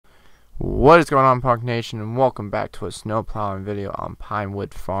What is going on, Punk Nation, and welcome back to a snow plowing video on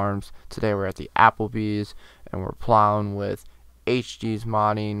Pinewood Farms. Today we're at the Applebees and we're plowing with HG's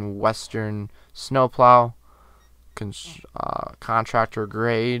Modding Western Snowplow contractor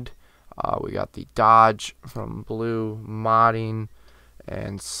grade. We got the Dodge from Blue Modding,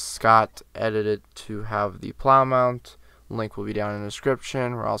 and Scott edited to have the plow mount. Link will be down in the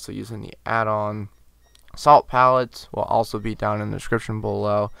description. We're also using the add-on salt pallets, will also be down in the description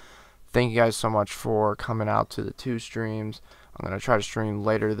below. Thank you guys so much for coming out to the 2 streams. I'm going to try to stream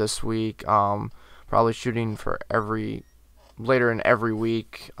later this week. Probably shooting for later in every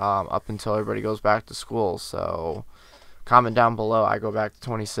week up until everybody goes back to school. So comment down below. I go back to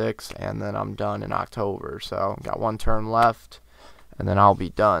 26 and then I'm done in October. So got 1 term left and then I'll be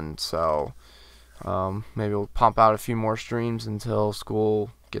done. So maybe we'll pump out a few more streams until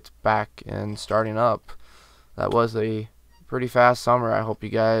school gets back and starting up. That was a pretty fast summer. I hope you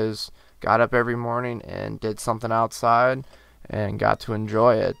guys got up every morning and did something outside and got to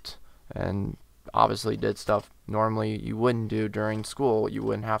enjoy it, and obviously did stuff normally you wouldn't do during school, you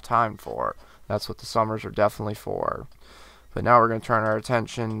wouldn't have time for. That's what the summers are definitely for. But now we're going to turn our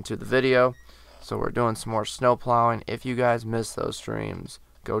attention to the video. So we're doing some more snow plowing. If you guys missed those streams,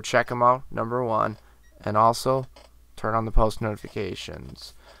 go check them out, #1, and also turn on the post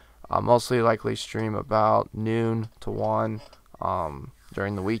notifications. I'll mostly likely stream about noon to 1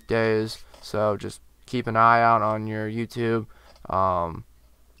 during the weekdays, so just keep an eye out on your YouTube.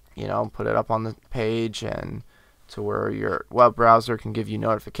 You know, put it up on the page and to where your web browser can give you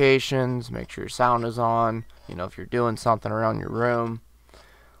notifications. Make sure your sound is on, you know, if you're doing something around your room.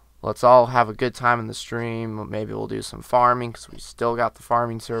 Let's all have a good time in the stream. Maybe we'll do some farming because we still got the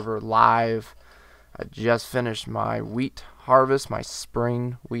farming server live. I just finished my wheat harvest, my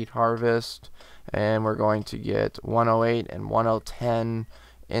spring wheat harvest, and we're going to get 108 and 110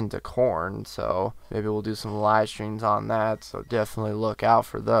 into corn, so maybe we'll do some live streams on that, so definitely look out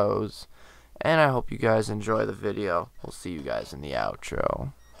for those. And I hope you guys enjoy the video. We'll see you guys in the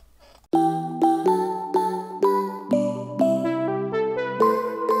outro.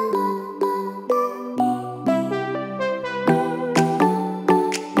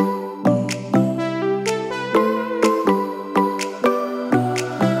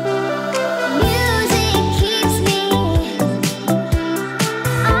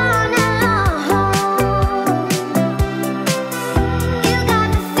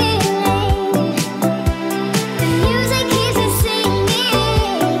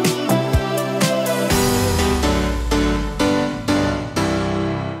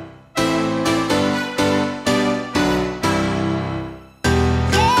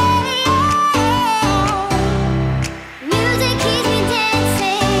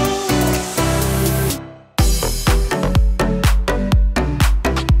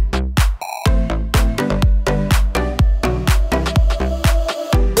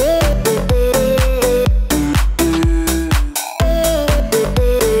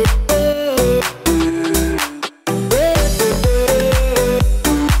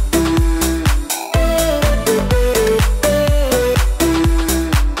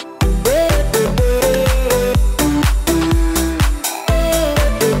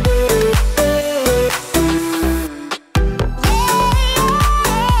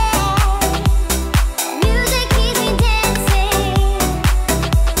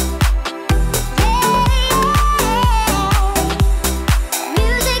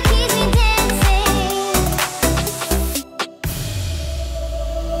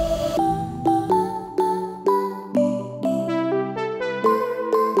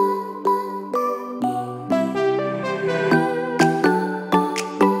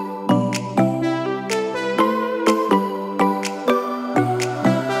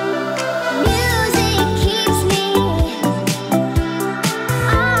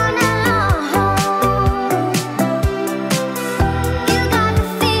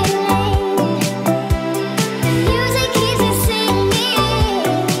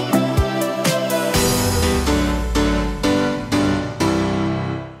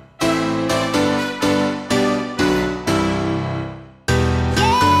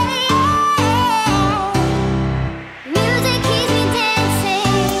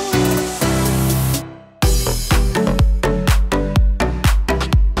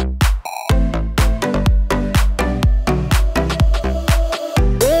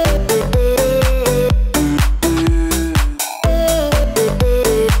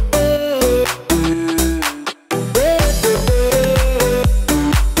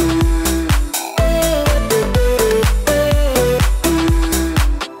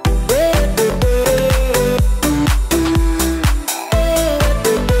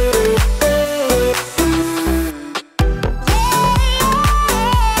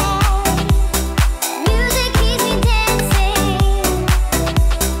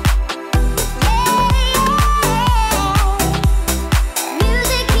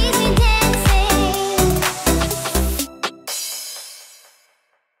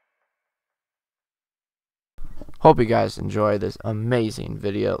 Hope you guys enjoy this amazing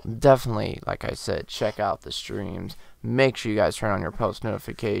video. Definitely, like I said, check out the streams. Make sure you guys turn on your post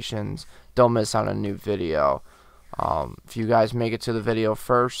notifications. Don't miss out on a new video. If you guys make it to the video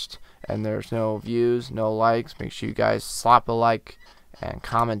first and there's no views, no likes, make sure you guys slap a like and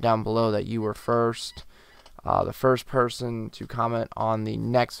comment down below that you were first. The first person to comment on the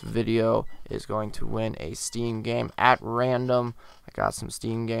next video is going to win a Steam game at random. I got some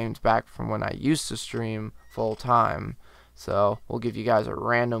Steam games back from when I used to stream full time, so we'll give you guys a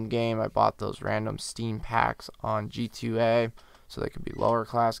random game. I bought those random Steam packs on G2A, so they could be lower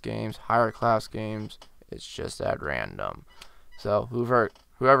class games, higher class games. It's just at random. So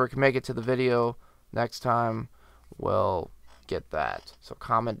whoever can make it to the video next time will get that. So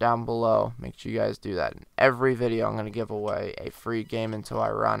comment down below. Make sure you guys do that. In every video I'm going to give away a free game until I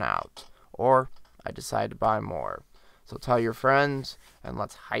run out or I decide to buy more. So tell your friends and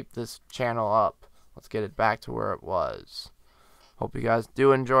let's hype this channel up. Let's get it back to where it was. Hope you guys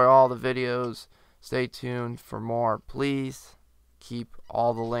do enjoy all the videos. Stay tuned for more. Please keep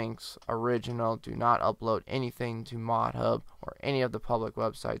all the links original. Do not upload anything to ModHub or any of the public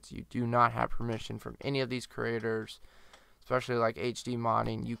websites. You do not have permission from any of these creators. Especially like HD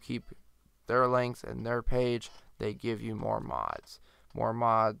modding, you keep their links and their page, they give you more mods. More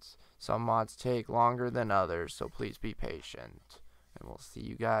mods, some mods take longer than others, so please be patient. And we'll see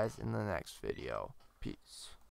you guys in the next video. Peace.